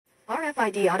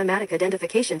RFID automatic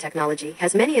identification technology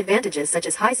has many advantages such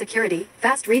as high security,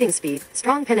 fast reading speed,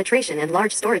 strong penetration and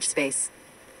large storage space.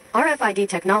 RFID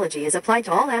technology is applied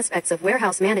to all aspects of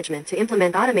warehouse management to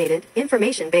implement automated,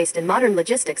 information-based and modern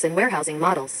logistics and warehousing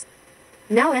models.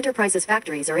 Now enterprises'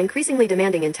 factories are increasingly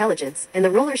demanding intelligence, and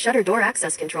the roller shutter door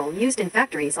access control used in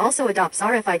factories also adopts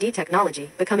RFID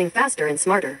technology, becoming faster and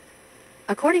smarter.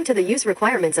 According to the use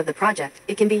requirements of the project,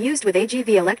 it can be used with AGV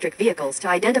electric vehicles to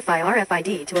identify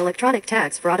RFID to electronic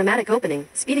tags for automatic opening,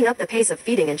 speeding up the pace of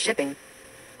feeding and shipping.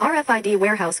 RFID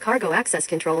warehouse cargo access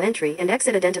control entry and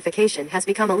exit identification has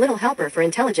become a little helper for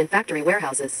intelligent factory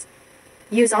warehouses.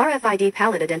 Use RFID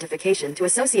pallet identification to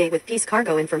associate with piece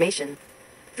cargo information.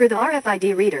 Through the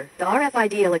RFID reader, the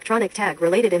RFID electronic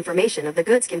tag-related information of the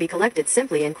goods can be collected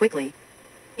simply and quickly.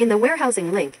 In the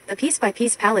warehousing link, the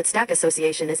piece-by-piece pallet stack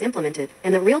association is implemented,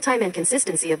 and the real-time and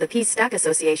consistency of the piece stack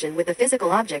association with the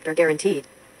physical object are guaranteed.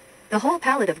 The whole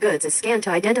pallet of goods is scanned to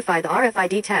identify the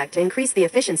RFID tag to increase the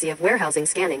efficiency of warehousing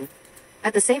scanning.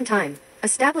 At the same time,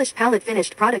 establish pallet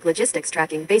finished product logistics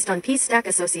tracking based on piece stack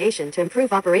association to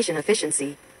improve operation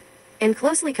efficiency. And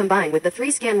closely combine with the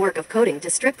 3-scan work of coding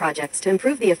to strip projects to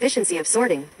improve the efficiency of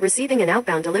sorting, receiving and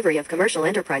outbound delivery of commercial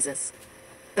enterprises.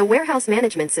 The warehouse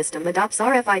management system adopts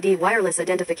RFID wireless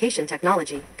identification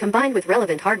technology, combined with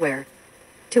relevant hardware,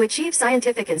 to achieve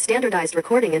scientific and standardized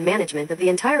recording and management of the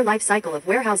entire life cycle of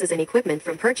warehouses and equipment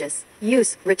from purchase,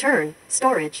 use, return,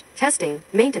 storage, testing,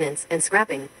 maintenance, and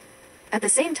scrapping. At the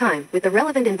same time, with the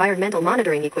relevant environmental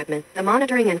monitoring equipment, the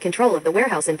monitoring and control of the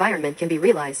warehouse environment can be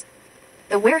realized.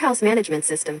 The warehouse management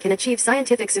system can achieve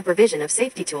scientific supervision of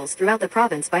safety tools throughout the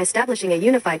province by establishing a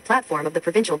unified platform of the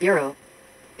Provincial Bureau,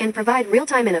 and provide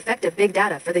real-time and effective big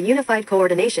data for the unified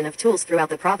coordination of tools throughout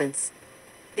the province.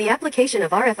 The application of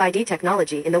RFID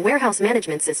technology in the warehouse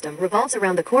management system revolves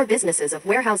around the core businesses of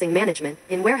warehousing management,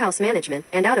 in-warehouse management,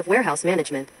 and out-of-warehouse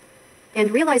management, and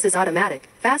realizes automatic,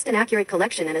 fast and accurate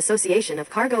collection and association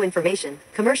of cargo information,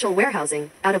 commercial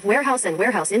warehousing, out-of-warehouse and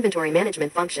warehouse inventory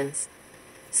management functions,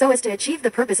 so as to achieve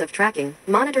the purpose of tracking,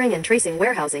 monitoring and tracing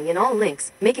warehousing in all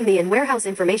links, making the in-warehouse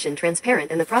information transparent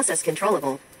and the process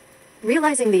controllable,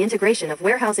 realizing the integration of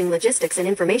warehousing logistics and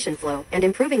information flow, and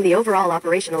improving the overall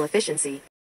operational efficiency.